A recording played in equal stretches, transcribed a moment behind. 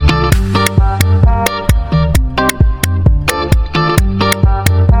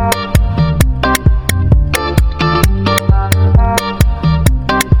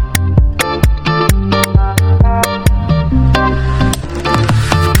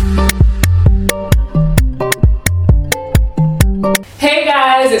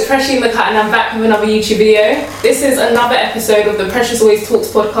Preshy in the cut and I'm back with another YouTube video. This is another episode of the Precious Always Talks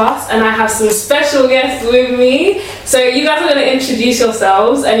podcast and I have some special guests with me. So you guys are going to introduce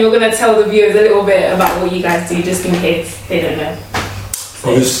yourselves and you're going to tell the viewers a little bit about what you guys do just in case they don't know.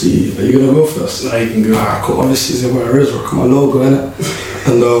 Obviously, are you going to go first? No, you can go. Cool. Obviously, it's Rico and Rizrock, my logo, innit?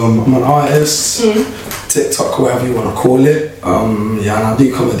 And I'm an artist, TikTok, whatever you want to call it. And I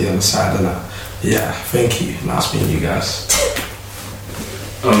do comedy on the side, innit? Yeah, thank you. Nice meeting you guys.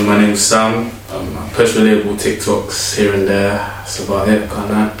 My name's Sam. I post relatable TikToks here and there. That's about it,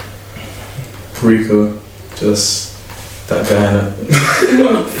 kind of. Rico, just that guy.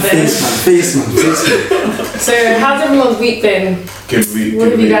 Face man. So how's everyone's week been? Good week. What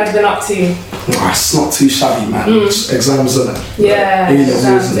have you guys been up to? It's not too shabby, man. Exams, innit? Yeah,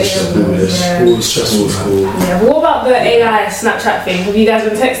 exams, All stressful, man. Yeah, but what about the AI Snapchat thing? Have you guys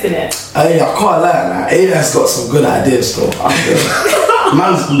been texting it? Hey, I can't lie, man. AI's got some good ideas, though.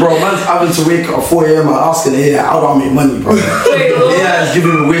 Man's having to wake up at 4 a.m. and asking AI, how do I make money, bro? AI is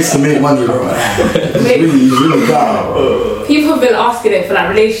giving me ways to make money, bro. He's really bad, bro. People have been asking it for like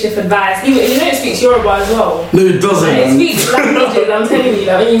relationship advice. Even, you know it speaks Yoruba as well. No, it doesn't, It man. speaks languages, I'm telling you,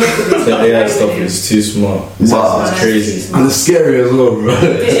 like when you message it. The AI stuff is too smart. It's crazy. And it's scary as well, bro.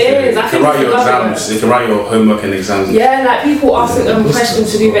 It is. I They think can write it's your lovely. exams. They can write your homework and exams. Yeah, like people ask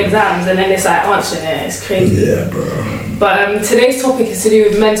questions to do with exams and then it's like answering it. It's crazy. Yeah, bro. But today's topic is to do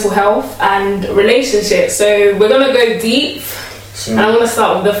with mental health and relationships. So we're gonna go deep. And I'm gonna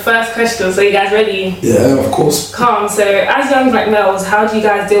start with the first question. So you guys ready? Yeah, of course. Calm. So as young black males, how do you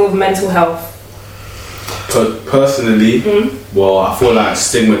guys deal with mental health? Personally, well, I feel like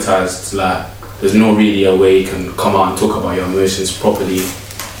stigmatized. Like, there's not really a way you can come out and talk about your emotions properly.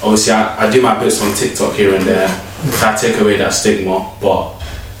 Obviously, I do my bits on TikTok here and there. Try to take away that stigma, but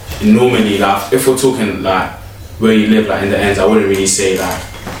normally, like, if we're talking like where you live, like in the ends, I wouldn't really say like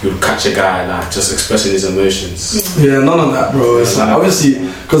you'd catch a guy like just expressing his emotions. Yeah, none of that, bro. It's like, obviously,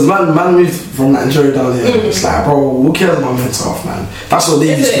 because man moved from Nigeria down here. It's like, bro, who cares about mental health, man? That's what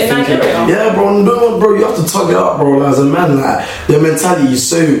they used to think. Yeah, bro, no, bro, you have to tug it up, bro. As a man, like, your mentality is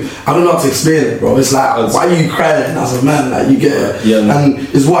so, I don't know how to explain it, bro. It's like, why are you crying as a man? Like, you get it. Yeah, and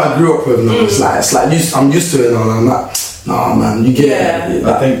it's what I grew up with now. It's like I'm used to it now. And I'm like, nah, man, you get it.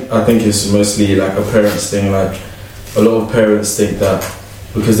 I think it's mostly like a parents thing. Like a lot of parents think that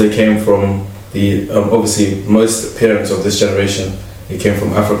because they came from the obviously most parents of this generation, they came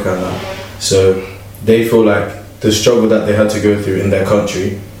from Africa now, so they feel like the struggle that they had to go through in their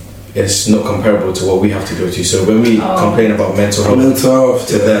country is not comparable to what we have to go to. So when we complain about mental health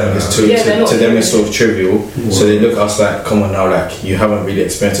to them, it's sort of trivial. So they look at us like, come on now, like you haven't really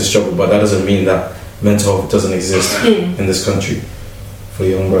experienced a struggle, but that doesn't mean that mental health doesn't exist in this country for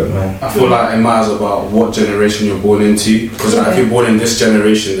young black man. I feel like it matters about what generation you're born into, because like, if you're born in this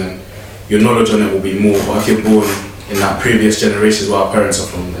generation, then your knowledge on it will be more. But if you're born in that previous generations where our parents are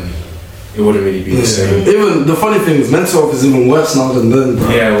from, then it wouldn't really be the same. Even the funny thing is, mental health is even worse now than then, bro.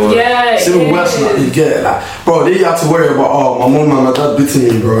 Yeah, well, it's even worse now. You get it, like, bro. They have to worry about my mom and my dad beating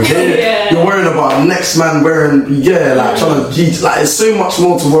me, bro. You're worrying about the next man wearing, like trying to cheat. Like, it's so much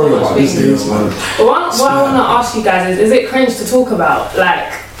more to worry about these days, man. What I want to ask you guys is it cringe to talk about,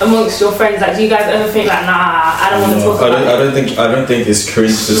 like amongst your friends? Like, do you guys ever think like, nah, I don't want to talk about it? I don't think it's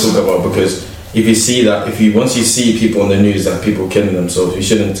cringe to talk about, because if you see that, once you see people on the news that people killing themselves, you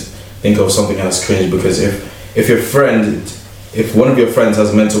shouldn't think of something as cringe. Because if one of your friends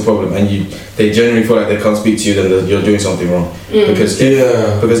has a mental problem and they genuinely feel like they can't speak to you, then you're doing something wrong. Because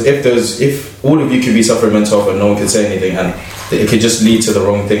if all of you could be suffering mental health and no one could say anything, and it could just lead to the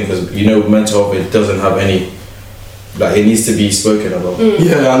wrong thing, because mental health, it doesn't have any, like, it needs to be spoken about.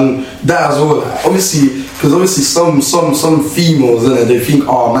 Yeah, and that as well. Like, obviously some females, they think,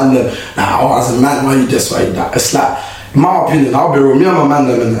 oh man, as a man, why you this, why you that? It's like, in my opinion, I'll be real. Me and my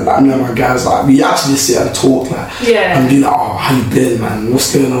man, like me and my guys, like we actually sit and talk, like, and be like, oh, how you been, man? What's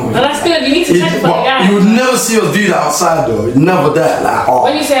going on? Well, that's good. You need to check about the guys. You would never see us do that outside, though. Never that, like,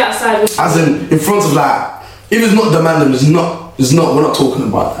 when you say outside, as in front of, like, if it's not the man, then it's not. We're not talking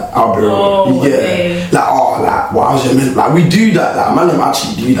about that. I'll be real. You get it? Like, what was your man? Like, we do that. Like, man, them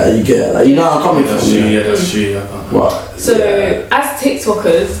actually do that. You get it? Like, you know, I'm coming from. Yeah, that's true. So, as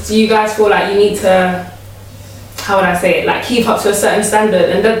TikTokers, do you guys feel like you need to, how would I say it, like keep up to a certain standard,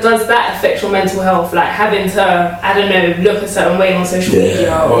 and does that affect your mental health, like having to, I don't know, look a certain way on social media?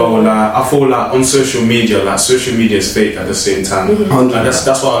 Well, like, I feel like on social media, like social media is fake at the same time. Like, that's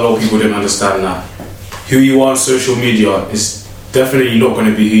what a lot of people don't understand. Like, who you are on social media is definitely not going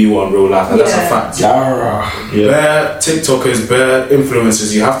to be who you are in real life, and that's a fact. Bare TikTokers, bare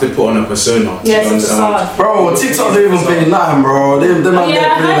influencers, you have to put on a persona. Yes, bro, TikTok don't even pay nothing, bro. They might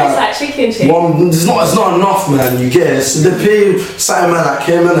get paid like chicken shit. Well, it's not enough, man. You get it. So they pay something man like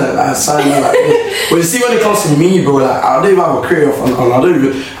him, innit? Like something man like this. But you see, when it comes to me, bro, like I don't even have a career fun, I don't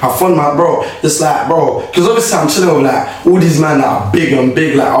even have fun, man, bro. It's like, bro, because obviously I'm chilling with like all these men that are big,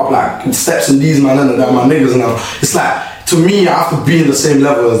 like up like steps and these man, and that my niggas now. It's like, to me, I have to be in the same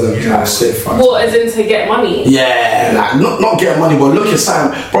level as them. Like, shit, what, as in to get money? Yeah, like not get money, but look at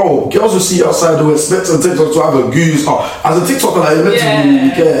Sam, bro. Girls will see you outside doing expect a TikTok to have a goose. As a TikToker, like you're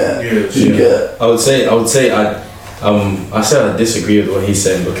meant to be, you get. I would say I disagree with what he's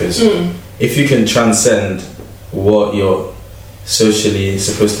saying, because if you can transcend what you're socially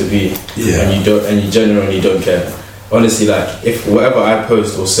supposed to be, and you genuinely don't care. Honestly, like if whatever I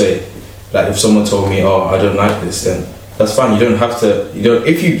post or say, like if someone told me, oh, I don't like this, then that's fine. You don't have to.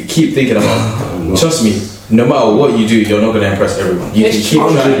 If you keep thinking about, trust me, no matter what you do, you're not going to impress everyone. You can keep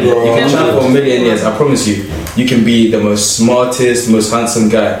trying. You can try for a million years. I promise you, you can be the most smartest, most handsome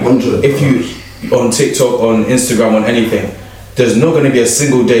guy. 100. If you on TikTok, on Instagram, on anything, there's not going to be a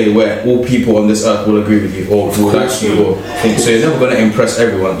single day where all people on this earth will agree with you or will like you or think. So you're never going to impress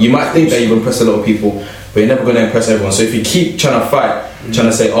everyone. You might think that you've impressed a lot of people, but you're never going to impress everyone. So if you keep trying to fight, trying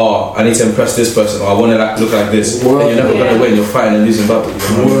to say, oh, I need to impress this person, or I want to look like this, then you're never going to win. You're fighting and losing battle.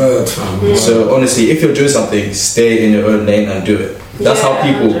 So honestly, if you're doing something, stay in your own lane and do it. That's how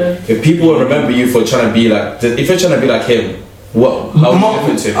people. If people will remember you for trying to be like, if you're trying to be like him, what? How I'm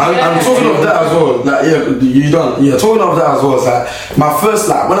talking of that as well. Like, you done. Yeah, talking of that as well. It's like my first,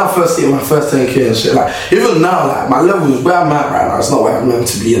 like when I first hit my first 10K and shit. Like even now, like my level is where I'm at right now. It's not where I'm meant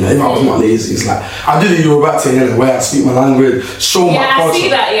to be. If I was not lazy, it's like I do the Yoruba thing where I speak my language, show my culture. I see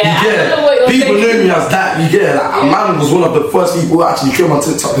that. Yeah, you get it. People knew me as that. You get it. Like, man was one of the first people who actually came on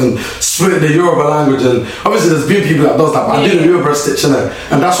TikTok and split the Yoruba language. And obviously, there's been people that does that, but I do the Yoruba stitch in it,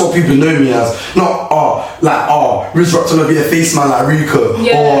 and that's what people know me as. Not Rizrock trying to be a face man like Rico,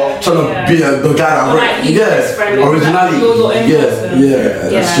 or trying to be the guy that originality.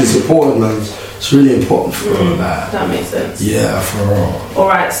 That's just important, man. It's really important for all that. That makes sense. Yeah, for all.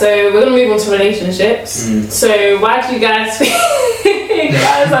 Alright, so we're gonna move on to relationships. So why do you guys think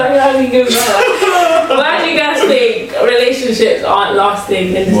why do you guys think relationships aren't lasting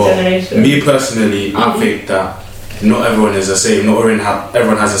in this generation? Me personally, I think that not everyone is the same. Not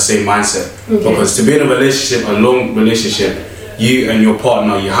everyone has the same mindset. Because to be in a relationship, a long relationship, you and your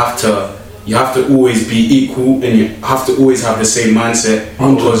partner, you have to always be equal, and you have to always have the same mindset.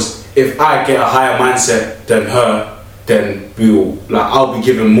 Because if I get a higher mindset than her, then I'll be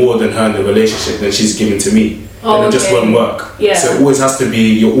given more than her in the relationship than she's giving to me. And it just won't work. So it always has to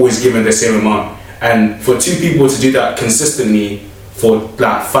be, you're always given the same amount. And for two people to do that consistently for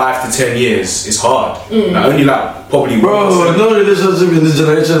like 5 to 10 years is hard. Only probably bro, no relationship in this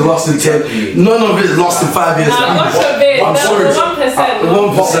generation lasted 10. None of it lasted 5 years. I'm sorry.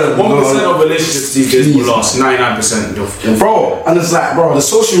 1% of relationships these days will last. 99%. Bro, and it's like, bro, the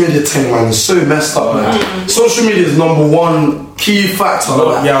social media thing, man, is so messed up, man. Social media is number one key factor.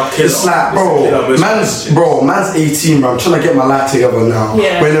 It's like, man's 18, bro. I'm trying to get my life together now.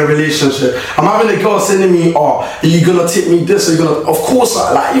 We're in a relationship. I'm having a girl sending me, are you gonna take me this? Are you gonna? Of course,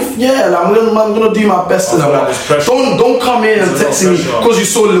 I'm gonna do my best. Don't come in and text me because you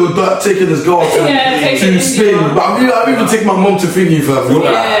saw Lil Durk taking his girl to Spain. But I've even taken my mom to Fiji for I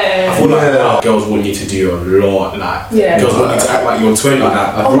feel like girls want you to do a lot. Girls want you to act like you're 20. But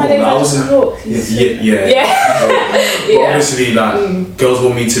obviously, girls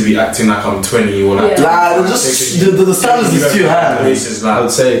want me to be acting like I'm 20 or the standards is too high. I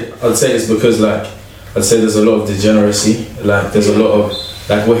would say it's because I'd say there's a lot of degeneracy. There's a lot of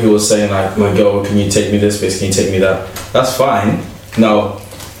what he was saying, my girl, can you take me this place, can you take me that? That's fine. Now,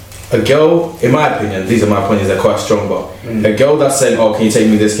 a girl, in my opinion, these are my opinions, they're quite strong, but a girl that's saying, oh, can you take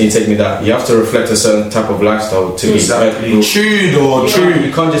me this, can you take me that? You have to reflect a certain type of lifestyle to be true.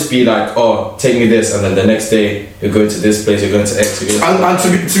 You can't just be like, oh, take me this, and then the next day you're going to this place, you're going to X. And to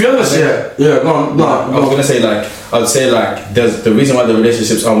be honest, I was gonna say I'd say there's the reason why the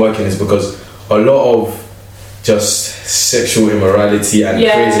relationships aren't working is because a lot of just sexual immorality and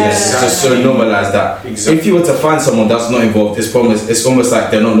craziness is just so normalized that if you were to find someone that's not involved, it's almost like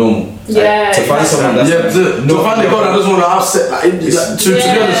they're not normal. To find someone that's to find a girl that doesn't want to have sex, to be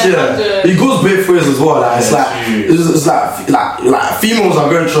honest, it goes both ways as well. It's like females are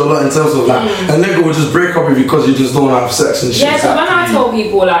going through a lot in terms of a nigga will just break up with you because you just don't have sex and shit. So when I tell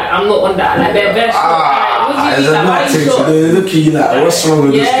people I'm not on that, they're very How would you do that? Why are you shocked? They look at you like, what's wrong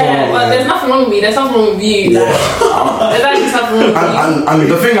with this girl? Yeah, but there's nothing wrong with me. There's something wrong with you. Like, there's actually something wrong with you. And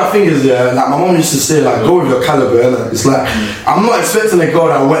the thing I think is, like my mom used to say, like, go with your caliber, innit? It's like, I'm not expecting a girl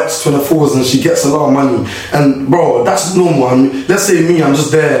that works 24s and she gets a lot of money. And bro, that's normal. I mean, let's say me, I'm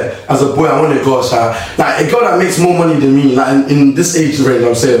just there as a boy, I want to go outside. Like, a girl that makes more money than me, like in this age range,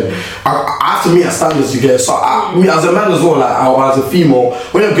 I'm saying, I have to meet a standards you get. So me as a man as well, like, or as a female,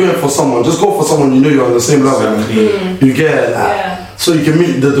 when you're going for someone, just go for someone you know you're on the same level. You get it, like, so you can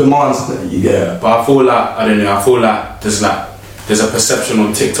meet the demands that you get. But I feel like, I don't know, I feel like there's a perception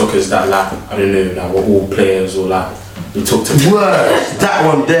on TikTokers that, like, I don't know, like we're all players or like we talk to word, that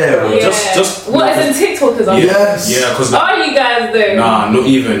one there, bro. Just what is in TikTokers? Yes. Yeah, because like, are you guys though? Nah, not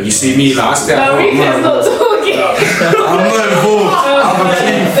even. You see me, like, I stay at No, home. Rico's not talking. I'm not involved. I'm a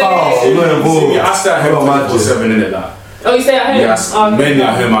clean foul. I'm not involved. I stay at home 24/7 innit, like. Oh, you stay at home? Yes, mainly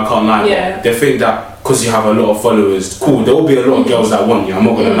at home, I can't lie. Yeah. They think that because you have a lot of followers, cool, there will be a lot of girls that want you, I'm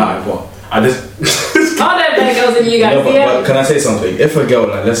not gonna lie, but I just... Are there better girls than you guys? No, but can I say something? If a girl,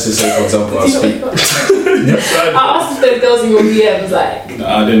 like, let's just say for example, I speak. I asked if there's girls in your DMs, like... No,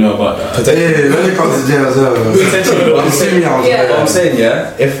 I don't know about that. Yeah, when it comes to jail as well. Potentially, but I'm saying,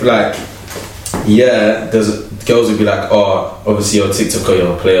 yeah, if like, yeah, there's girls would be like, oh, obviously you're a TikToker,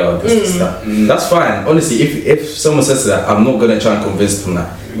 you're a player, this, that. That's fine. Honestly, if someone says that, I'm not gonna try and convince them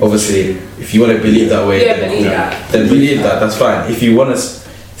that. Obviously, if you want to believe that way, then believe that. That's fine. If you want to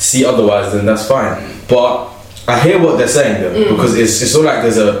see otherwise, then that's fine. But I hear what they're saying though, because it's all like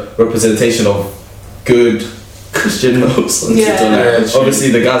there's a representation of good Christian males on TikTok. Like,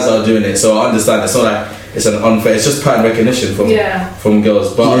 obviously, the guys are doing it, so I understand. It's not like it's an unfair. It's just pattern recognition from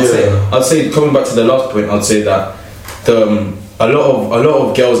girls. But I'd say coming back to the last point, I'd say that a lot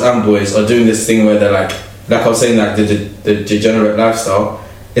of girls and boys are doing this thing where they're like I was saying, like the degenerate lifestyle.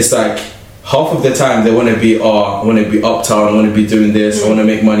 It's like half of the time they want to be I want to be uptown, I want to be doing this, I want to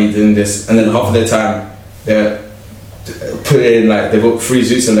make money doing this, and then half of the time they're put in like they've got free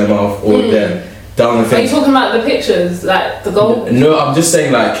suits in their mouth or they're down the thing. Are you talking about the pictures, like the gold? No, I'm just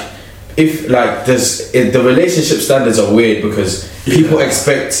saying like if like the relationship standards are weird because people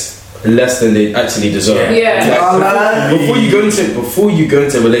expect less than they actually deserve. Like, before you go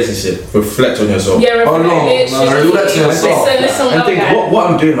into a relationship, reflect on yourself. Reflect on yourself. Listen, and think what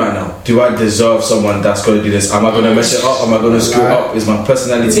I'm doing right now. Do I deserve someone that's going to do this? Am I going to mess it up? Am I going to screw it up? Is my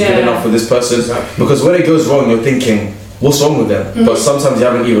personality good enough for this person? Because when it goes wrong, you're thinking, what's wrong with them? But sometimes you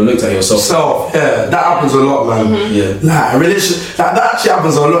haven't even looked at yourself. That happens a lot, man. Like relationship, that actually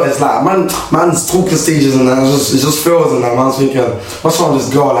happens a lot. It's like man's talking stages and that it just feels and that man's thinking, what's wrong with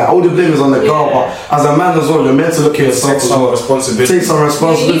this girl? Like all the blame is on the girl, but as a man as well, you're meant to look at yourself as well. Take some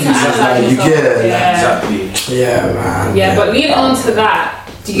responsibility. You get it. Exactly. Yeah, man. Yeah, but leading on to that,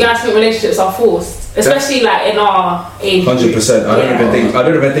 do you guys think relationships are forced, especially like in our age? 100%. I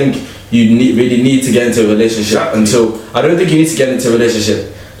don't even think you really need to get into a relationship I don't think you need to get into a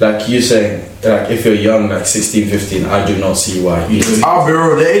relationship like you saying, like if you're young, like 16, 15, I do not see why. I'll be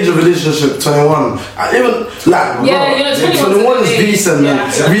real, the age of relationship, 21. Even like 21 is decent,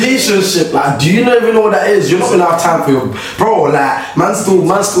 man. Relationship, like, do you not even know what that is? You're not gonna have time for your bro. Like, man,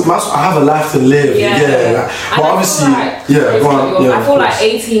 still, I have a life to live. But obviously, I feel like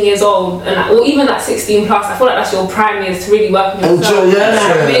 18 years old, and or even like 16 plus. I feel like that's your prime years to really work on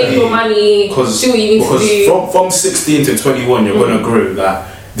yourself, make your money, do what you need to do. From 16 to 21, you're gonna grow. Like,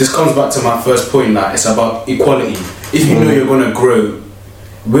 this comes back to my first point, that it's about equality. If you know you're going to grow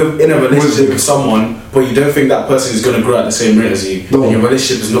in a relationship with someone, but you don't think that person is going to grow at the same rate as you, then your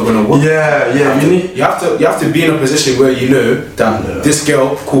relationship is not going to work. You have to be in a position where you know that this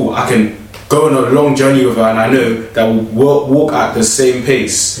girl, cool, I can go on a long journey with her, and I know that we'll walk at the same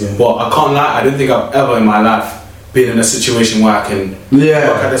pace. But I can't lie, I don't think I've ever in my life been in a situation where I can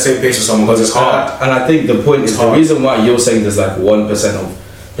work at the same pace with someone, because it's hard. And I think the point is the reason why you're saying there's like 1% of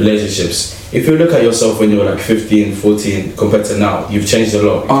relationships. If you look at yourself when you were like 15, 14 compared to now, you've changed a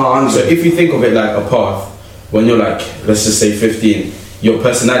lot. So if you think of it like a path, when you're like, let's just say 15, your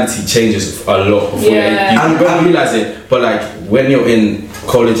personality changes a lot before you don't realize it. But like when you're in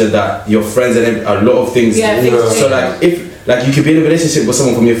college and that, your friends and a lot of things. So like if like you could be in a relationship with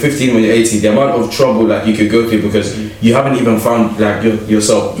someone from your 15 when you're 18, the amount of trouble like you could go through because you haven't even found like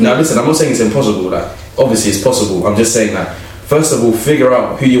yourself. Now listen, I'm not saying it's impossible. Like obviously it's possible. I'm just saying that first of all, figure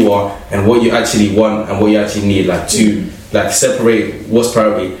out who you are and what you actually want and what you actually need. Like to like separate what's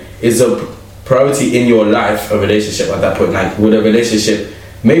priority. Is a priority in your life a relationship at that point? Like with a relationship,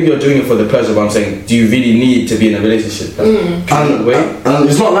 maybe you're doing it for the pleasure, but I'm saying, do you really need to be in a relationship? And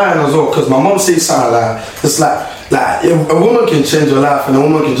it's not lying as well, because my mom says something like, it's like, like a woman can change your life and a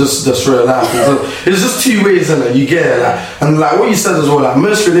woman can just destroy your life. It's just two ways, innit? You get it, like, and like what you said as well, like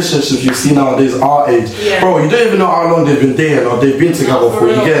most relationships you see nowadays our age, bro, you don't even know how long they've been dating or they've been together for.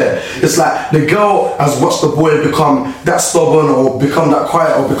 You get it? It's like the girl has watched the boy become that stubborn or become that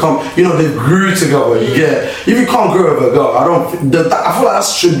quiet or become, you know, they grew together. You get it? If you can't grow with a girl, I feel like that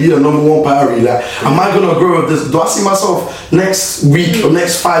should be a number one priority. Like, am I gonna grow with this? Do I see myself next week or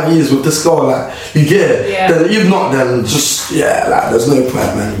next 5 years with this girl? Like, you get it? Then if not, then just like there's no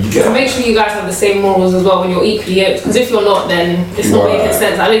point, man. You get it. Make sure you guys have the same morals as well when you're equally yoked, because if you're not, then it's not making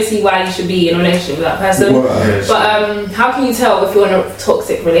sense. I don't see why you should be in a relationship with that person. But how can you tell if you're in a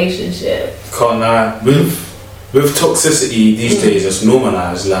toxic relationship? Can't lie. With toxicity these days, it's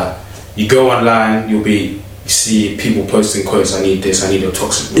normalised. Like, you go online, you see people posting quotes, I need this, I need a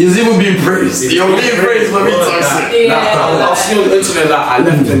toxic. He's even being praised. You're being praised for being toxic. I'll see on the internet that I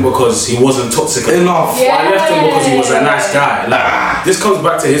left him because he wasn't toxic enough. I left him because he was a nice guy. Like, this comes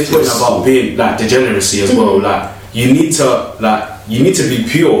back to his point about being like degeneracy as well. Like, you need to be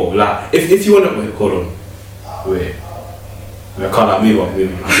pure. Like, if you want to hold on. I can't like move on.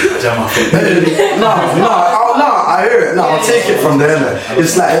 No, I hear it. No, I'll take it from there.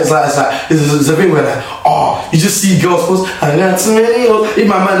 It's a thing where like, you just see girls post, I got too many. If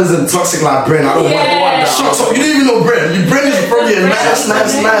my man isn't toxic like Bren, I don't want that. Shut up, you don't even know Bren. Bren is probably a nice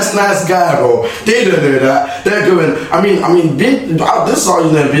guy, bro. They don't know that. They're going, this is how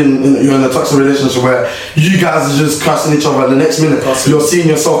you're in a toxic relationship where you guys are just cussing each other and the next minute you're seeing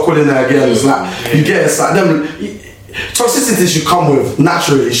yourself calling her again. It's like, you get it, it's like them. Toxicity should come with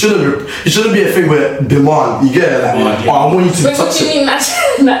naturally. It shouldn't be a thing where demand. You get it? Like, I want you to be toxic. What do you mean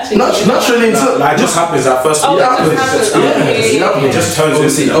naturally? Like, it just happens at first. It just turns.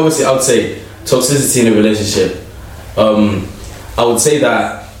 Obviously, I would say toxicity in a relationship. I would say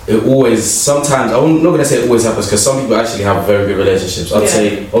that it always. Sometimes I'm not gonna say it always happens because some people actually have very good relationships. I'd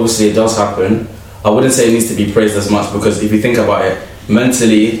say obviously it does happen. I wouldn't say it needs to be praised as much because if you think about it,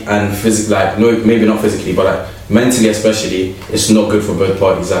 mentally and physically, like maybe not physically, but like mentally especially, it's not good for both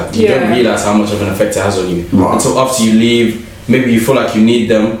parties. Like, you don't realize how much of an effect it has on you until after you leave. Maybe you feel like you need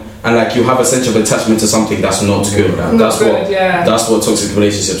them, and like you have a sense of attachment to something that's not good. Like, that's what toxic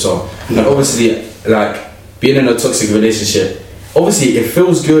relationships are. And obviously, like being in a toxic relationship, obviously it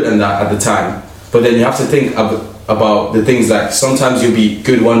feels good and that at the time, but then you have to think about the things like sometimes you'll be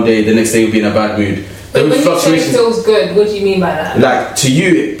good one day, the next day you'll be in a bad mood. But when you say it feels good, what do you mean by that? Like, to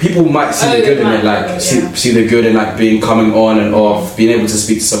you, people might see the good in it, like see the good in like being coming on and off, being able to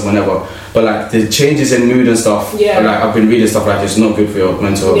speak to someone whenever. But like the changes in mood and stuff, like I've been reading stuff like it's not good for your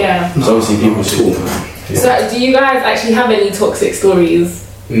mental health. So obviously people should. So do you guys actually have any toxic stories?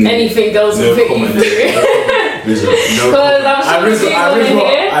 Anything girls will put you through? Because I'm sure I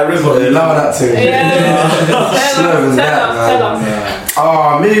love that too. Tell us.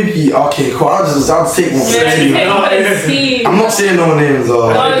 Maybe okay, cool. I'll take one. I'm not saying no names.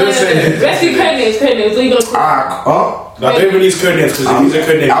 Let's do code names. What are you gonna call? I don't release code names because if you use a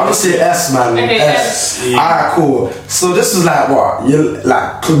code name, I'll just say S, man. Okay, S. Alright, cool. So this is like what? You're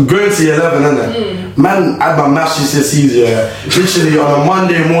like going to year 11, innit? Man, I had my maths GCSEs, literally on a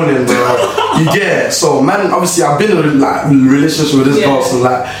Monday morning, bro. You get it? So man, obviously I've been in like relationship with this girl since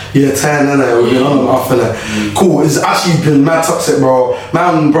like year 10, innit? We've been on and off, innit? Cool. It's actually been mad toxic, bro.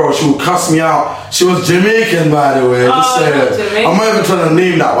 Man, bro, she would cuss me out. She was Jamaican, by the way. Just saying. I'm not even trying to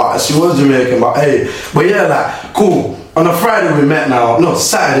name that, but she was Jamaican. But hey, yeah, like cool. On a Friday we met now. No,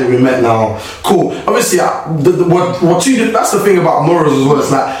 Saturday we met now. Cool. Obviously, that's the thing about morals as well. It's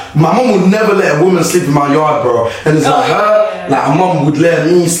like my mum would never let a woman sleep in my yard, bro. And it's like her mum would let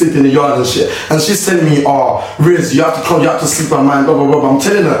me sleep in the yard and shit. And she's telling me, Riz, you have to sleep on mine, blah blah blah. I'm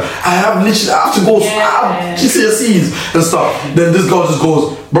telling her, I have to go. GCSEs and stuff. Then this girl just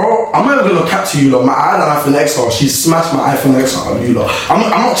goes, bro, I'm not even gonna cap to you, lot. I had an iPhone XR. She smashed my iPhone XR on you, lot. I'm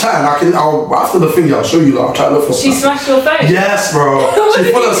not chatting. After the thing, I'll show you, lot. I'll try to look for stuff. She smashed your phone? Yes, bro. She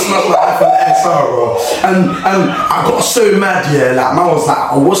full of smashed my iPhone XR, bro. And I got so mad, like man was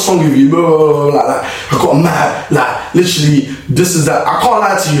like, what's wrong with you, bro? Like I got mad, like literally. This is that. I can't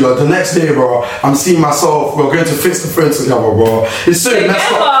lie to you, like the next day, bro. I'm seeing myself. We're going to fix the phone together, bro. It's so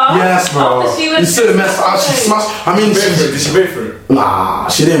messed up. Yes, bro. It's so messed up. She smashed. I mean, did she pay for it? Nah,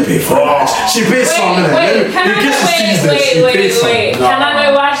 she didn't pay for it. She paid some, innit? Wait. Can I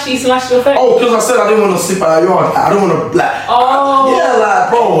know why she smashed your phone? Because I said I didn't want to sleep at her yard. I don't want to, like.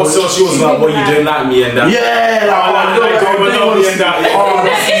 bro. So she was like, "What you doing like me and that?" Yeah,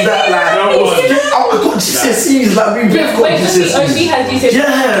 she said, "See, like we both got GCSEs."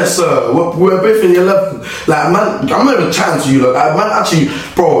 Yeah, sir. We're both in 11. Like, man, I'm not even chatting to you. Like, man, actually,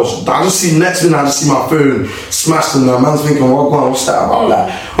 bro, I just see next minute, I just see my phone smashed, and man's thinking, what's that about? Like,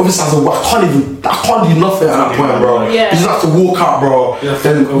 obviously, I can't do nothing at that point, bro. You just have to walk out, bro.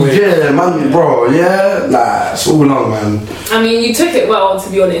 Yeah, man, bro. Yeah, like, it's all long, man. I mean, you took it well, to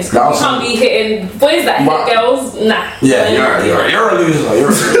be honest. You can't be hitting boys that hit girls. Nah. Yeah, you're a loser.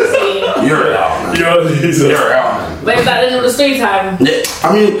 You're out, man. You're a loser. You're out, man. But is that the end of the story time? Yeah,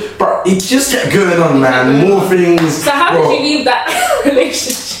 I mean, bro, it just kept going on, man. More things. So how did you leave that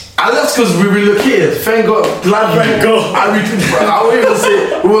relationship? I left because we relocated. Thank God. Thank God. I won't even say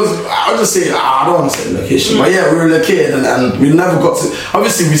it was. I'll just say I don't want to say location, but yeah, we relocated and we never got to.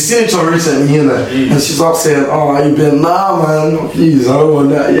 Obviously, we seen each other recently, you know. And she's up saying, "Oh, how you been?" Nah, man. Please, I don't want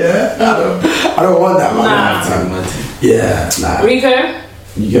that. Yeah, I don't want that, man. Yeah, nah. Rico.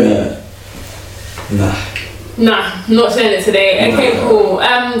 Yeah. Nah, not saying it today. Okay, cool.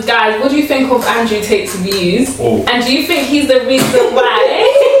 Guys, what do you think of Andrew Tate's views? And do you think he's the reason why?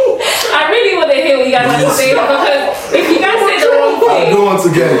 I really want to hear what you guys have to say, because if you guys say the wrong thing, I don't want to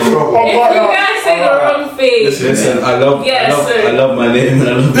get in trouble. If you guys say the wrong thing, listen, I love my name and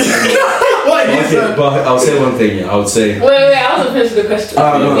I love my but I'll say one thing. I would say. Wait, I wasn't finished with the question.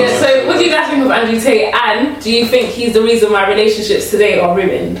 So what do you guys think of Andrew Tate, and do you think he's the reason why relationships today are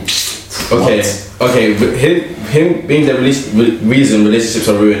ruined? Okay, but him being the reason relationships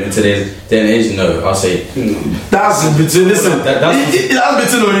are ruined in today's day and age, no, I'll say. That's between, listen, that's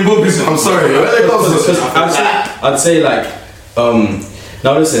between Oyibo people, I'm sorry. I'd say like,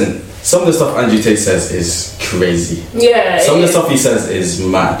 now listen, some of the stuff Andrew Tate says is crazy. Yeah. Some of the stuff he says is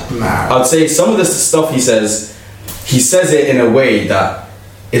mad. I'd say some of the stuff he says it in a way that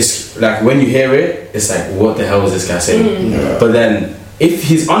it's like, when you hear it, it's like, what the hell is this guy saying? But then, if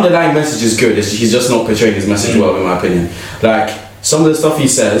his underlying message is good, he's just not portraying his message well, in my opinion. Like, some of the stuff he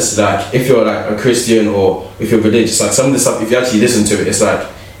says, like, if you're like a Christian or if you're religious, like some of the stuff, if you actually listen to it, it's like,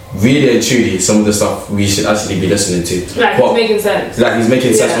 really and truly, some of the stuff we should actually be listening to. Like, he's making sense. Like, he's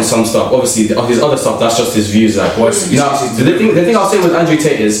making sense on some stuff. Obviously, his other stuff, that's just his views. Like, the thing I'll say with Andrew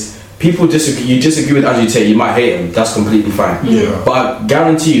Tate is, people disagree. You disagree with Andrew Tate, you might hate him. That's completely fine. But I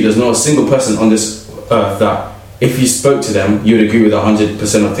guarantee you, there's not a single person on this earth that, if you spoke to them, you would agree with 100%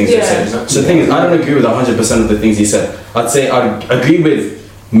 of things he said. So the thing is, I don't agree with 100% of the things he said. I'd say I'd agree with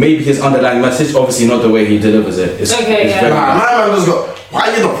maybe his underlying message, obviously not the way he delivers it. It's very my man just go, why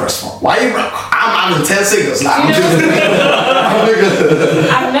are you the press for? Why are you? I'm having 10 seconds. Like,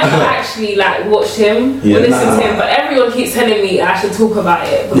 I've never actually like watched him or listened to him, but everyone keeps telling me I should talk about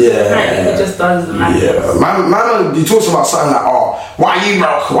it. Because apparently he just does the madness. Man, he talks about something like, why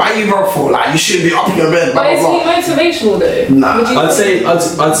are you broke for? Like, you shouldn't be up in your bed. But is he motivational though? Nah.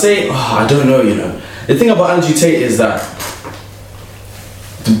 I'd say, I don't know, you know. The thing about Andrew Tate is that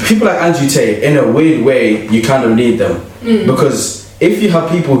the people like Andrew Tate, in a weird way, you kind of need them. Because if you have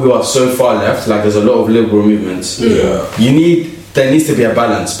people who are so far left, like there's a lot of liberal movements, there needs to be a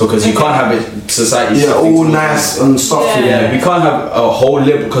balance, because you can't have it society all nice and stuff. We can't have a whole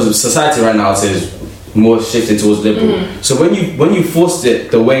liberal, because society right now is more shifting towards liberal. So when you forced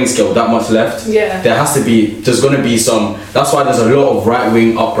it, the weighing scale that much left, there's going to be some. That's why there's a lot of right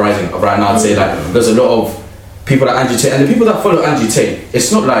wing uprising right now. I'd say like there's a lot of people like Andrew Tate, and the people that follow Andrew Tate,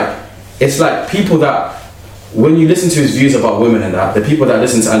 it's like people that, when you listen to his views about women and that, the people that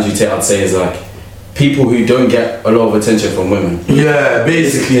listen to Andrew Tate, I'd say, is like people who don't get a lot of attention from women. Yeah,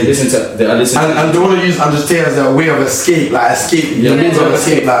 basically. They listen to and they want to use Andrew Tate as a way of escape, like escape. Means of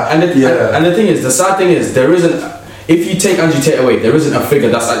escape. Like, and the thing is, the sad thing is, there isn't. If you take Andrew Tate away, there isn't a figure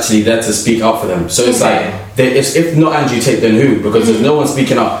that's actually there to speak up for them. So it's like, if not Andrew Tate, then who? Because there's no one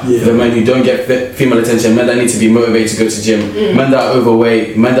speaking up for men who don't get female attention, men that need to be motivated to go to gym, men that are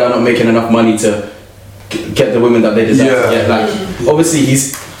overweight, men that are not making enough money to get the women that they deserve to get. Like, obviously,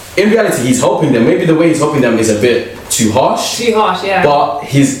 in reality, he's helping them. Maybe the way he's helping them is a bit too harsh. But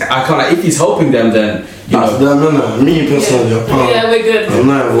if he's helping them, then me personally, we're good.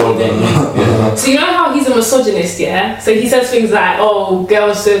 So you know how he's a misogynist, so he says things like, "Oh,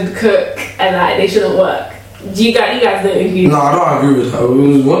 girls should cook and like they shouldn't work." Do you guys don't agree? No, I don't agree with that.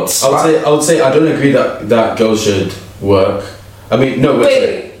 What? I would say I don't agree that girls should work. I mean, no,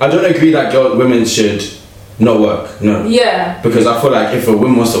 wait. I don't agree that women should not work. No. Yeah. Because I feel like if a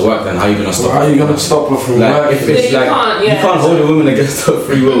woman wants to work, then how are you gonna stop her? How are you gonna stop her from working? If it's you can't hold a woman against her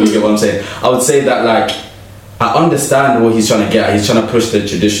free will. You get what I'm saying? I would say that like, I understand what he's trying to get at. He's trying to push the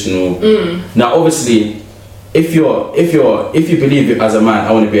traditional. Now, obviously, if you believe as a man,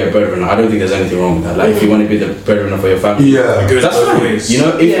 I want to be a breadwinner, I don't think there's anything wrong with that. Like if you want to be the breadwinner for your family, that's fine. You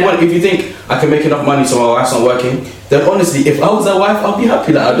know, if you think I can make enough money so my wife's not working, then honestly, if I was a wife, I'd be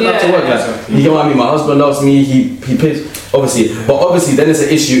happy. Like I'd love to work. Like you know what I mean? My husband loves me. He pays. Obviously, then it's an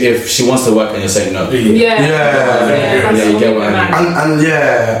issue if she wants to work and you're saying no. You get what I mean?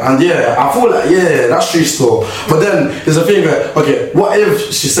 And I feel like that's true still. But then there's a thing that what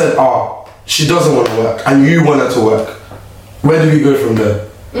if she said, she doesn't want to work and you want her to work? Where do we go from there?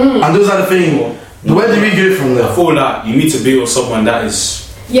 And those are the things. Where do we go from there? I feel like you need to be with someone that is.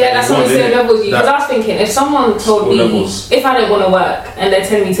 Yeah, that's what I'm saying level with you. Because I was thinking, if someone told me if I don't want to work and they're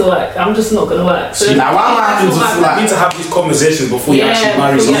telling me to work, I'm just not going to work. So you need to have these conversations before you actually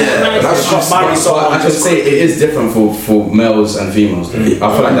marry someone. I can say it is different for males and females. I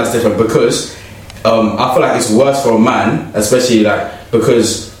feel like that's different because I feel like it's worse for a man, especially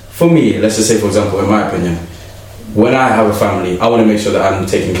because for me, let's just say for example, in my opinion, when I have a family, I want to make sure that I'm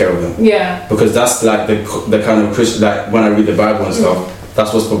taking care of them. Yeah. Because that's like the kind of Christian, like when I read the Bible and stuff.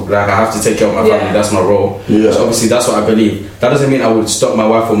 That's what's like. I have to take care of my family. That's my role. So obviously, that's what I believe. That doesn't mean I would stop my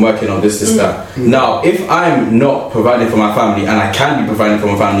wife from working on this, that. Now, if I'm not providing for my family and I can be providing for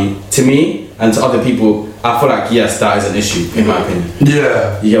my family, to me and to other people, I feel like yes, that is an issue in my opinion.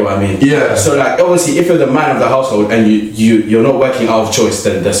 Yeah. You get what I mean? Yeah. So like, obviously, if you're the man of the household and you're not working out of choice,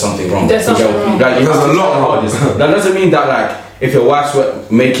 then there's something wrong. There's something wrong. Like, there's a lot wrong. That doesn't mean that like. If your wife's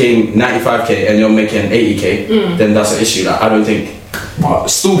making 95k and you're making 80k, then that's an issue. Like, I don't think.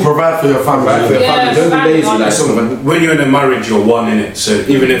 Still provide for your family. Don't be lazy. Like, so when you're in a marriage, you're one in it. So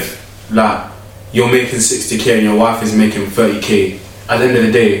even if like you're making 60k and your wife is making 30k, at the end of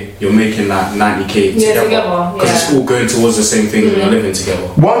the day, you're making like 90k together. Because it's all going towards the same thing when you're living together.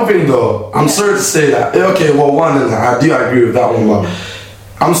 One thing though, I'm sorry to say that. I do agree with that one, but.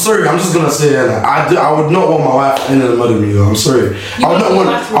 I'm sorry, I'm just gonna say that I would not want my wife in the mud of me though. I'm sorry. I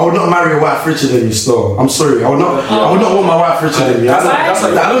would not marry a wife richer than me still. I'm sorry. I would not want my wife richer than me. I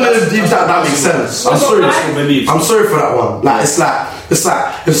don't know if that makes sense. I'm sorry. I'm sorry for that one. Like it's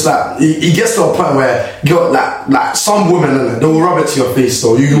like it gets to a point where you got like some women they will rub it to your face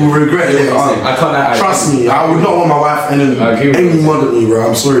though. You will regret it later on. Trust me, I would not want my wife in any mud of me, bro.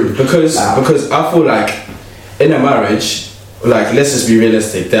 I'm sorry. Because I feel like in a marriage, like let's just be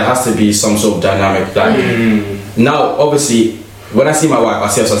realistic, there has to be some sort of dynamic. Like now obviously when I see my wife I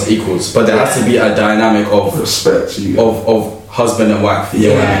see us as equals, but there has to be a dynamic of respect of husband and wife. You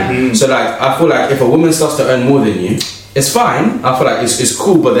know what I mean? So like I feel like if a woman starts to earn more than you, it's fine. I feel like it's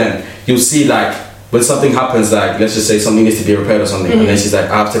cool, but then you'll see like when something happens, like let's just say something needs to be repaired or something, and then she's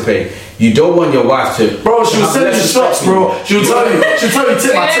like, I have to pay. You don't want your wife to. Bro, she'll send you shops, bro. She'll tell you, tip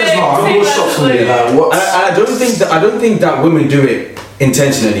my test now. I'll go shops for me. Like, what? I don't think that women do it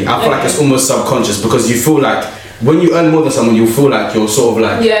intentionally. I feel like it's almost subconscious because you feel like when you earn more than someone, you feel like you're sort of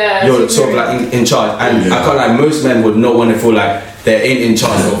like in charge. And I can't like most men would not want to feel like they ain't in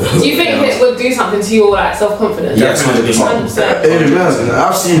charge of. Do you think it would do something to your like self-confidence? Yes, 100%.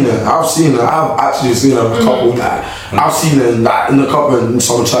 I've seen it. I've actually seen a couple that I've seen it like in a couple in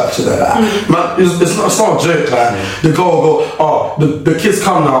some church that man, it's not a joke. Like the go, the kids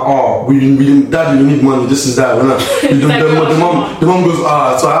come now. Daddy, we need money. This is that. The mom goes,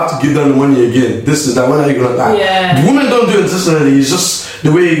 so I have to give them the money again. This is that. When are you gonna die? The women don't do it intentionally. It's just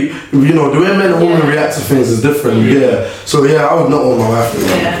the way the way men and women react to things is different. So I would not want my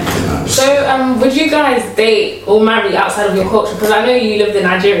wife. So would you guys date or marry outside of your culture? Because I know you lived in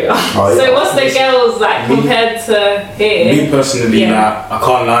Nigeria. So what's the girls like compared to here? Me personally, I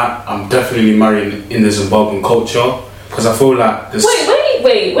can't lie. I'm definitely marrying in the Zimbabwean culture because I feel like this. Wait.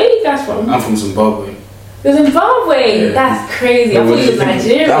 Where are you guys from? I'm from Zimbabwe. Zimbabwe? That's crazy. I thought you was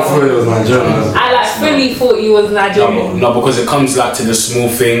Nigerian. I thought it was Nigerian. I fully thought you was Nigerian. No, because it comes like to the small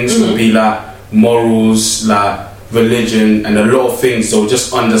things. Would be like morals, like religion, and a lot of things they'll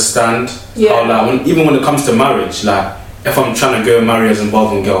just understand. How like even when it comes to marriage, like if I'm trying to go marry a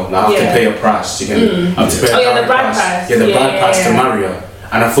Zimbabwean girl, like I have to pay a price. I have to pay the bride price. The bride price to marry her,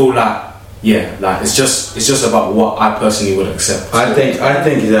 and I feel like like it's just about what I personally would accept. I think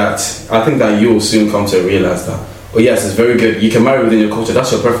that you will soon come to realize that. But yes, it's very good. You can marry within your culture.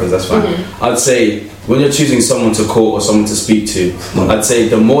 That's your preference. That's fine. I'd say when you're choosing someone to court or someone to speak to, I'd say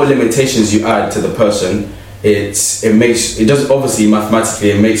the more limitations you add to the person, it does obviously mathematically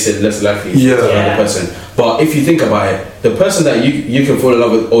it makes it less likely to another person. But if you think about it, the person that you can fall in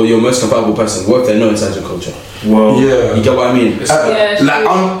love with or your most compatible person, what if they're not inside your culture? Well, you get what I mean?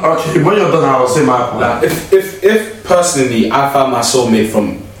 Okay, when you're done, I'll say my point. Like, if personally I found my soulmate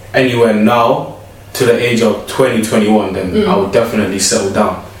from anywhere now to the age of 20, 21, then I would definitely settle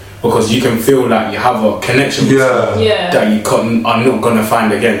down. because you can feel like you have a connection with someone that you are not gonna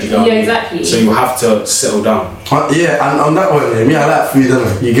find again. Do you know what I mean? Exactly. So you have to settle down. And on that one, me, I like food,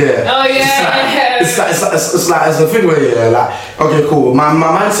 innit? You get it? Oh yeah. It's a thing where okay, cool. My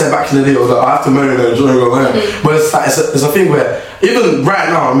mindset back in the day was like, I have to marry and enjoy it, but it's a thing where even right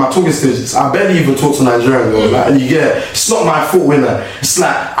now in my talking stages, I barely even talk to Nigerian girls. Like, you get it? It's not my fault, winner. It's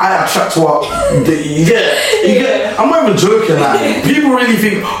like I attract what you get. I'm not even joking. Like, people really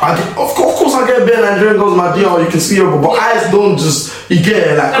think of course I get bare Nigerian girls in my DR. You can see her, but eyes don't just. You get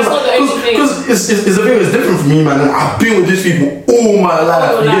it? Like, because it's a thing that's different from me, man. And I've been with these people all my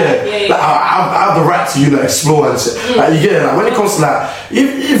life. Like, I have the right to explore and shit. Like, you get it? Like, when it comes to like,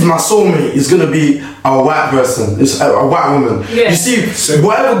 if my soulmate is gonna be a white person, it's a white woman. You see,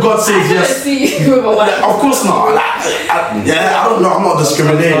 whatever God says, yes. See you with a white of course not. I don't know. I'm not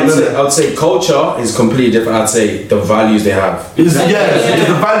discriminating. I would say culture is completely different. I'd say the values they have. It's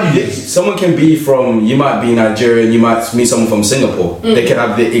the values. Someone can be from. You might be Nigerian. You might meet someone from Singapore. They can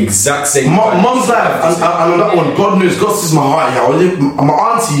have the exact same. Mom's life, and on that one, God knows, God sees my heart. My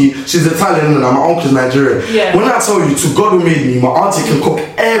auntie, she's Italian, and my uncle's Nigerian. When I tell you, to God who made me, my auntie can cook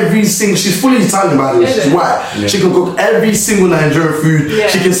every single. She's fully Italian, by the way. She's white. She can cook every single Nigerian food.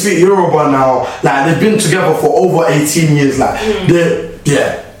 She can speak Yoruba now. Like, they've been together for over 18 years. Like,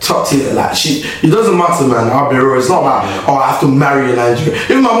 top tier. Like, it doesn't matter, man. I'll be real. It's not like, I have to marry a Nigerian.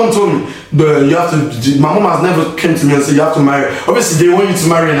 Even my mom told me, my mom has never came to me and said you have to marry. Obviously, they want you to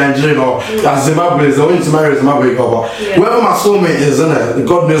marry a Nigerian or a Zimbabwe. They want you to marry a Zimbabwe girl. But whoever my soulmate is, innit?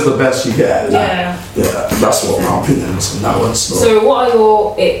 God knows the best you get. That's what my opinion is on that one. So what are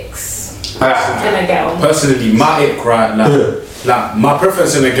your icks in a girl? Personally, my ick, right? Like, my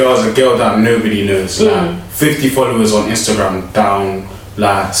preference in a girl is a girl that nobody knows. Like, 50 followers on Instagram down.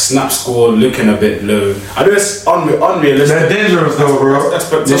 Like, snap score looking a bit low. I know it's unrealistic. They're dangerous though, bro.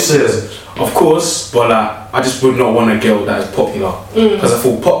 Expectations, of course, but like, I just would not want a girl that is popular because I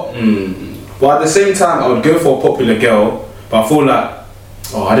feel But at the same time, I would go for a popular girl, but I feel like,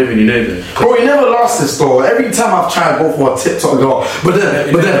 I didn't really know that. Bro, it never lasts this though. Every time I've tried to go for a TikTok girl, but then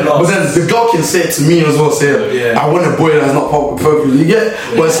the girl can say it to me as well. Say, I want a boy that's not popular. You get?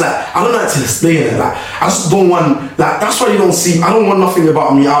 But it's like, I don't know how to explain it. Like, I just don't want. Like, that's why you don't see. I don't want nothing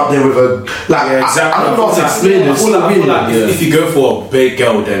about me out there with a exactly. I don't know how to explain it. I feel like if you go for a big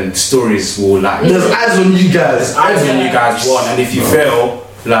girl, then stories will like. There's eyes on you guys. There's eyes on you guys. One, and if you fail,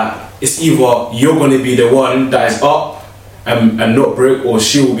 like, it's either you're gonna be the one that is up. And not broke, or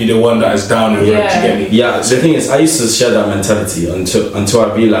she will be the one that is down and broke. You get me? Yeah. The thing is, I used to share that mentality until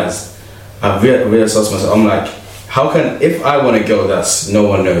I realized, reassessed myself. I'm like, how can, if I want a girl that's no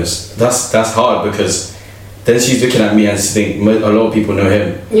one knows, that's hard, because then she's looking at me and she think a lot of people know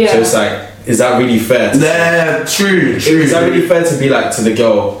him. So it's like, is that really fair? True. Is that really fair to be like to the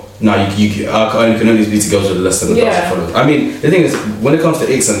girl? No, you can only be to girls with less than 1,000 followers. I mean, the thing is, when it comes to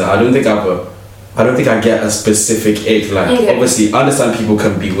icks and that, I don't think I get a specific ick. Like, obviously, I understand people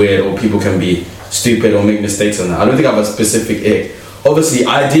can be weird or people can be stupid or make mistakes on that. I don't think I have a specific ick. Obviously,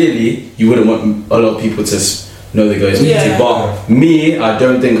 ideally, you wouldn't want a lot of people to know the girl is easy. But me, I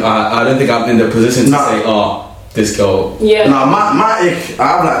don't think I'm in the position to say, this girl. Nah, my ick, I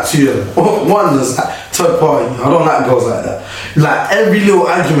have like two. One is like third party. I don't like girls like that. Like, every little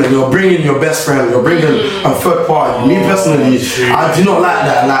argument, you're bringing your best friend, you're bringing a third party. Me personally, I do not like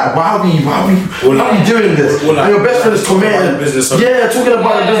that. Like, why are we doing this? And your best friend is committing. Talking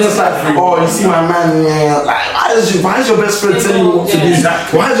about the business. Like, you see my man. Like, why is your best friend telling me what to do?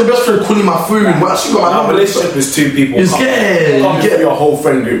 Why is your best friend calling my food? Why she got my number? Relationship is two people. You get your whole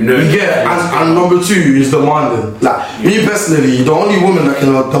friend group. And number two is demanding. Like, me personally, the only woman that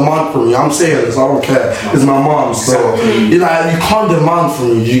can demand from me, I'm saying this, I don't care, is my mom. So you can't demand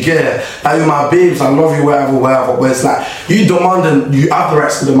from me. You get it? Like, you're my babes, I love you, whatever. But it's like, you demand and you have the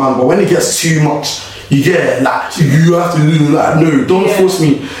right to demand. But when it gets too much, you get it? Like, you have to do, like, no, don't force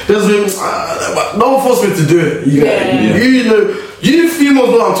me. Don't force me to do it. You get it? You know. You females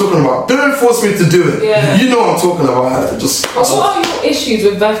know what I'm talking about. Don't force me to do it. You know what I'm talking about. What are your issues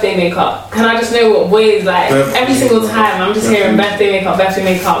with birthday makeup? Can I just know what ways, like, every single time I'm just hearing birthday makeup,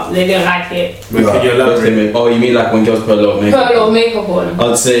 they don't like it. Can you elaborate? You mean like when girls put a lot of makeup? Put a lot of makeup on.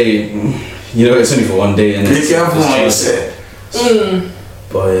 I'd say, it's only for one day and it's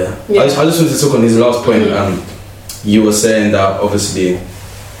But I just wanted to talk on this last point. You were saying that obviously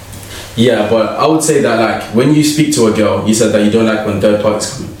Yeah, but I would say that like when you speak to a girl, you said that you don't like when third parties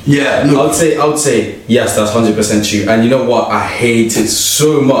come in. Yeah, no. I would say yes, that's 100% true. And you know what? I hate it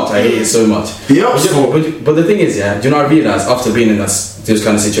so much. Yeah. But the thing is, yeah, do you know what I realised after being in those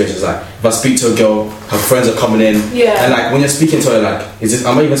kind of situations? Like if I speak to a girl, her friends are coming in, and like when you're speaking to her, like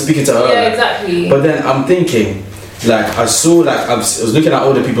am I even speaking to her? Yeah, exactly. But then I'm thinking, like I was looking at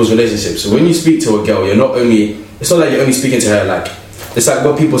older people's relationships. So when you speak to a girl, it's not like you're only speaking to her like. It's like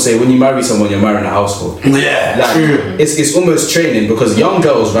what people say, when you marry someone, you're marrying a household. Yeah, like, it's almost training, because young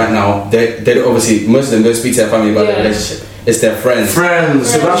girls right now, they obviously, most of them don't speak to their family about their relationship. It's their friends.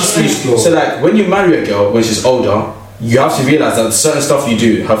 So like when you marry a girl when she's older, you have to realise that certain stuff you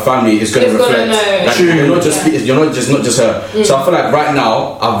do, her family is going to reflect. Like, you're not just her. So I feel like right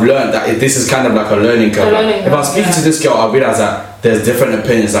now I've learned that this is kind of like a learning curve. If I'm speaking to this girl, I realise that there's different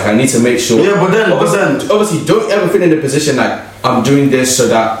opinions. Like I need to make sure. Yeah, but then obviously don't ever feel in the position like I'm doing this so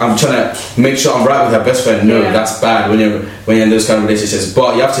that I'm trying to make sure I'm right with her best friend. No, that's bad when you're in those kind of relationships.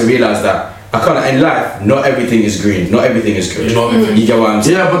 But you have to realise that in life, not everything is green. Not everything is good. You get what I'm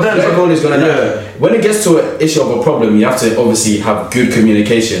saying? Yeah, but then everyone is gonna when it gets to an issue of a problem, you have to obviously have good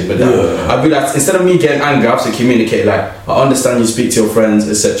communication. But I feel like instead of me getting angry, I have to communicate. Like I understand you speak to your friends,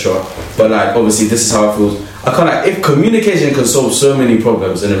 etc. But like obviously, this is how I feel. If communication can solve so many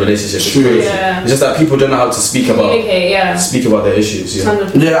problems in a relationship, it's crazy. It's just that people don't know how to speak about their issues.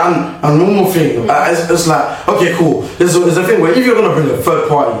 Yeah, and one more thing, it's like, okay, cool. There's a thing where if you're gonna bring a third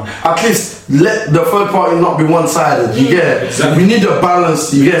party, at least let the third party not be one-sided. You get exactly. We need a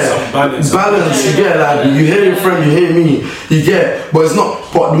balance. You get balance. You get like you hear your friend, you hear me. You get, but it's not.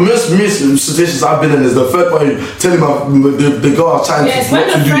 But the most situations I've been in is the third party telling the girl trying to. Yes, when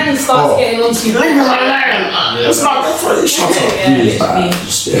the friend starts getting onto you. Leave me alone. It's not that's right. Shut up.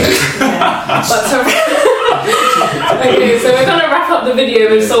 Okay, so we're gonna wrap up the video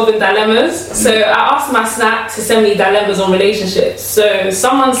with solving dilemmas. So I asked my snap to send me dilemmas on relationships. So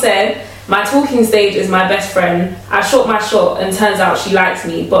someone said, my talking stage is my best friend. I shot my shot and turns out she likes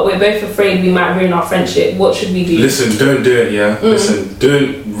me, but we're both afraid we might ruin our friendship. What should we do? Listen, don't do it, yeah? Listen,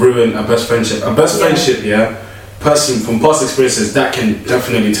 don't ruin a best friendship. A best friendship, yeah? From past experiences, that can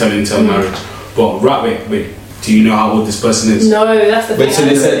definitely turn into a marriage. But wait, do you know how old this person is? No, that's the thing. Wait, so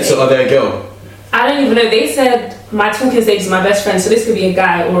they said, so are they a girl? I don't even know. They said my talking stage is my best friend, so this could be a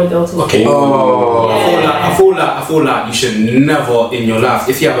guy or a girl talking. Okay. I feel like you should never in your life,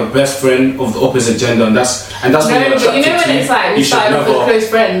 if you have a best friend of the opposite gender, and that's no, but you know when it's like we started off with close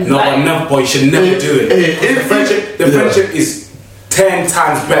friends. No, but you should never do it. The friendship is 10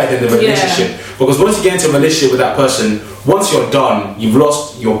 times better than the relationship. Because once you get into a relationship with that person, once you're done, you've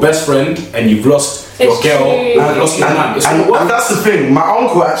lost your best friend and you've lost your girl and lost your man. And that's the thing. My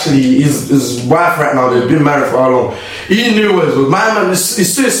uncle actually, his wife right now, they've been married for how long? He knew it was my man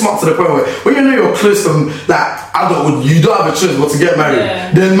is so smart to the point where when you know you're close to like adulthood, you don't have a choice but to get married.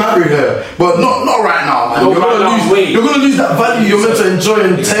 Then marry her. But not right now, man. You're gonna lose that value you're meant to enjoy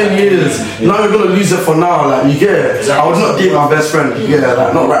in 10 years. Now you're gonna lose it for now. Like you get it. Exactly. I would not date my best friend. Yeah,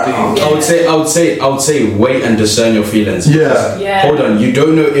 like not right now. I would say wait and discern your feelings. Yeah. Hold on, you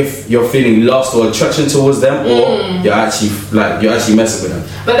don't know if you're feeling lust or attraction towards them or you're actually messing with them.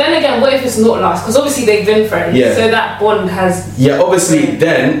 But then again, what if it's not lust? Because obviously they've been friends. Yeah. So that bond has. Yeah, obviously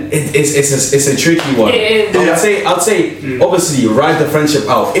then it's a tricky one. It is. I'd say obviously ride the friendship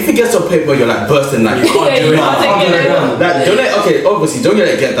out. If it gets to a point where you're like bursting, like you can't do it. Obviously don't let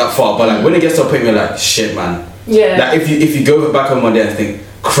it get that far. But like when it gets to a point where you're like shit, man. Yeah. Like if you go back on one day and think,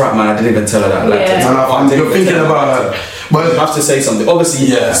 crap, man, I didn't even tell her that. Like, you're thinking about her. But you have to say something. Obviously,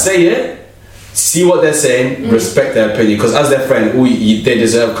 say it. See what they're saying. Respect their opinion, because as their friend, they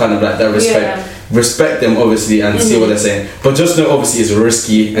deserve kind of like that respect. Respect them, obviously, and see what they're saying. But just know, obviously, it's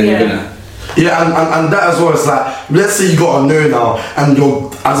risky, and you're gonna. Yeah, and that as well. It's like, let's say you got a no now, and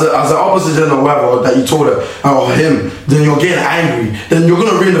you're as an opposite gender or whatever that you told her or him, then you're getting angry. Then you're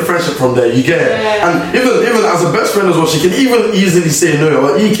gonna ruin the friendship from there. You get it. And even as a best friend as well, she can even easily say no,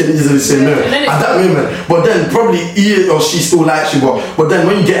 or he can easily say no at that moment. But then probably he or she still likes you. But then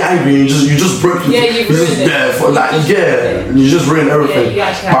when you get angry, you just broke. You just ruin everything.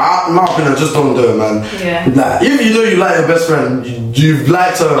 But in my opinion, just don't do it, man. Like, if you know you like your best friend, you've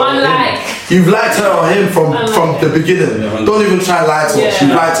liked her. You've liked her or him from the beginning. Don't even try to lie to her.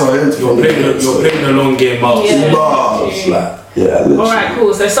 You've liked her or him from the beginning. You're playing the long game out. Alright,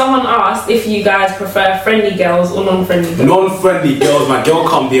 cool. So someone asked if you guys prefer friendly girls or non-friendly girls. Non-friendly girls, my girl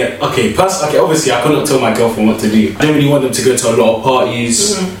can't be okay, obviously I couldn't tell my girlfriend what to do. I don't really want them to go to a lot of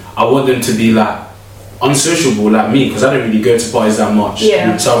parties. I want them to be like unsociable like me, because I don't really go to parties that much.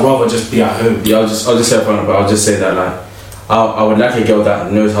 So I'd rather just be at home. I'll just say that like I would like a girl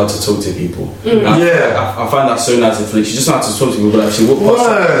that knows how to talk to people. I find that so nice. She just knows how to talk to people. Like she walk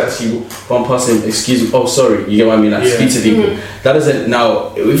past, she one person, excuse me, oh sorry, you get what I mean? Like speak to people. That doesn't.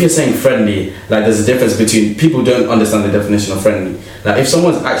 Now, if you're saying friendly, like there's a difference between people don't understand the definition of friendly. Like if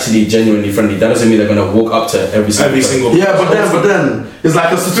someone's actually genuinely friendly, that doesn't mean they're gonna walk up to every single. Yeah, but then it's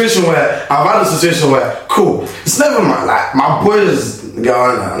like a situation where I've had a situation where cool. It's never like my boys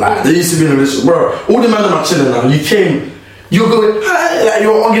going like they used to be in a relationship, bro. All the men are chilling now. You're going, hey, like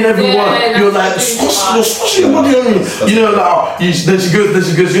you're hugging everyone. You're like, squash your body on me. You know, like, then she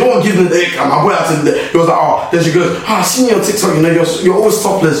goes, you know what, give me the dick. And my boy had to, he was like, then she goes, I seen you on TikTok, you know, you're always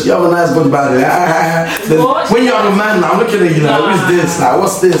topless. You have a nice body by then when you have a man, I'm looking at you like, who's this? Like,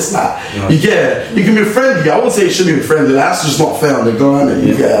 what's this? Like, you get it. You can be friendly. I wouldn't say you should be friendly. Like, that's just not fair on the girl, innit?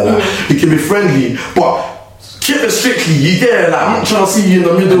 You get it. Like, you can be friendly, but keep it strictly. You get it. Like, I'm not trying to see you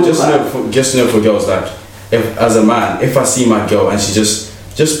in the middle. Just know for girls, like, if as a man, if I see my girl and she just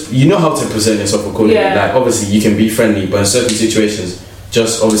you know how to present yourself accordingly. Like obviously you can be friendly, but in certain situations,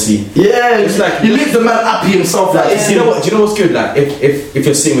 just obviously it's like you make the man happy himself. Like you know what? Do you know what's good? Like if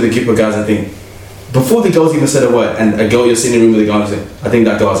you're sitting with a group of guys and think before the girls even said a word, and a girl you're sitting in the room with a girl and say, I think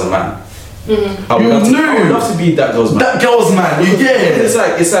that girl's a man. I would love to be that girl's man. That girl's man, you get it. It's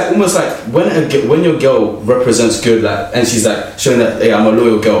like almost like when your girl represents good, like, and she's like showing that, hey, I'm a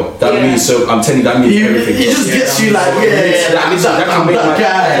loyal girl. That means so. I'm telling you, that means everything. He just gets you like,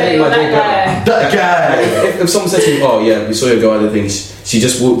 that guy. If someone said to me, oh yeah, we saw your girl, other things. She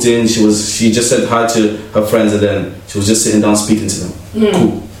just walked in. She just said hi to her friends, and then she was just sitting down speaking to them.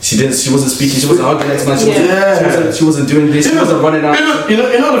 Cool. She wasn't speaking, she wasn't hugging next man, she wasn't doing this, she wasn't running out. You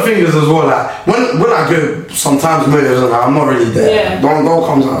know the thing is as well, like when I go sometimes movies, like, I'm not really there. Don't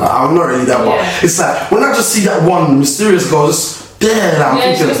come I'm not really there, but it's like when I just see that one mysterious girl just I'm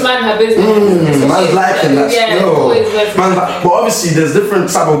thinking, she just mind her business. Man's liking that. But obviously there's different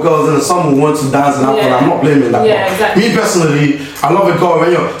type of girls, and some will want to dance and that, I'm not blaming that. Exactly. Me personally, I love a girl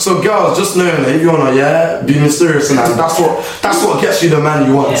when so girls, just knowing that if you wanna be mysterious and that's what gets you the man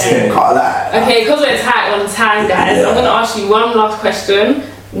you want. Okay, because we're tight on time, guys, I'm gonna ask you one last question.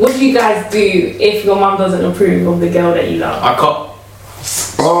 What do you guys do if your mum doesn't approve of the girl that you love? I can't.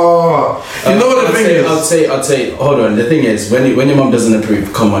 You know what the thing is? I'd say, hold on. The thing is, when your mom doesn't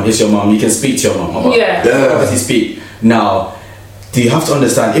approve, come on, it's your mom. You can speak to your mom. Obviously speak. Now, do you have to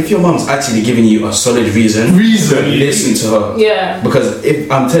understand, if your mom's actually giving you a solid reason, listen to her. Because if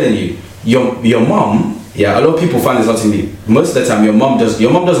I'm telling you, your mom, a lot of people find this out to me. Most of the time, your mom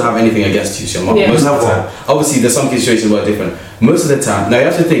doesn't have anything against you. So your mom, most of the time. Obviously, there's some situations where different. Most of the time, now you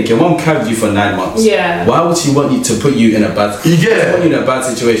have to think, your mom carried you for 9 months. Why would she want you to put you in a bad? Want you in a bad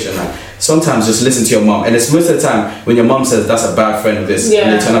situation? Like, sometimes just listen to your mom, and it's most of the time when your mom says that's a bad friend of this,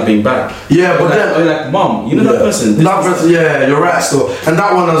 and they turn up being bad. But then like, mom, you know that person. You're right. Still, and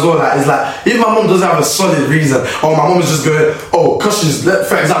that one as well. Like, it's like if my mom doesn't have a solid reason, or my mom is just going, cause she's,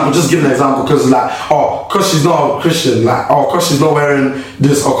 for example, just give an example, cause like, cause she's not a Christian, like, cause she's not wearing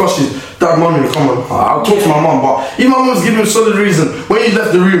this, or cause she's that mommy, come on, I'll talk to my mom. But if my mom's giving a solid reason, when you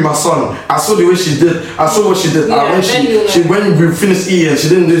left the room, my son, I saw the way she did, I saw what she did. When we finished eating, she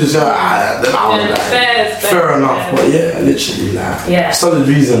didn't do this. Then I was fair enough. But literally, solid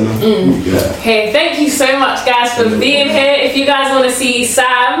reason. Okay, thank you so much, guys, for being here. If you guys want to see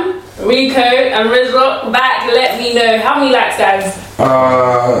Sam, Rico and Rizrock back, let me know. How many likes, guys?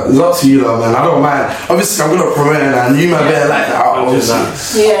 It's up to you, though, man. I don't mind. Obviously, I'm gonna promote it, and you might better like that. 100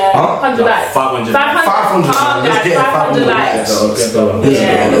 likes. 100 likes. 500. 500 likes. Is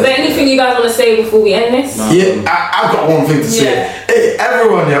there anything you guys want to say before we end this? I've got one thing to say. Hey,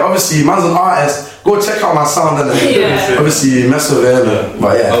 everyone, obviously, man's an artist. Go check out my sound, and obviously, mess with it.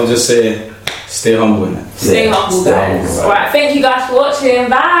 But I'll just say, stay humble. Stay humble, guys. Alright, thank you guys for watching.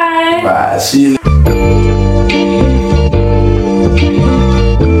 Bye. Bye. See you.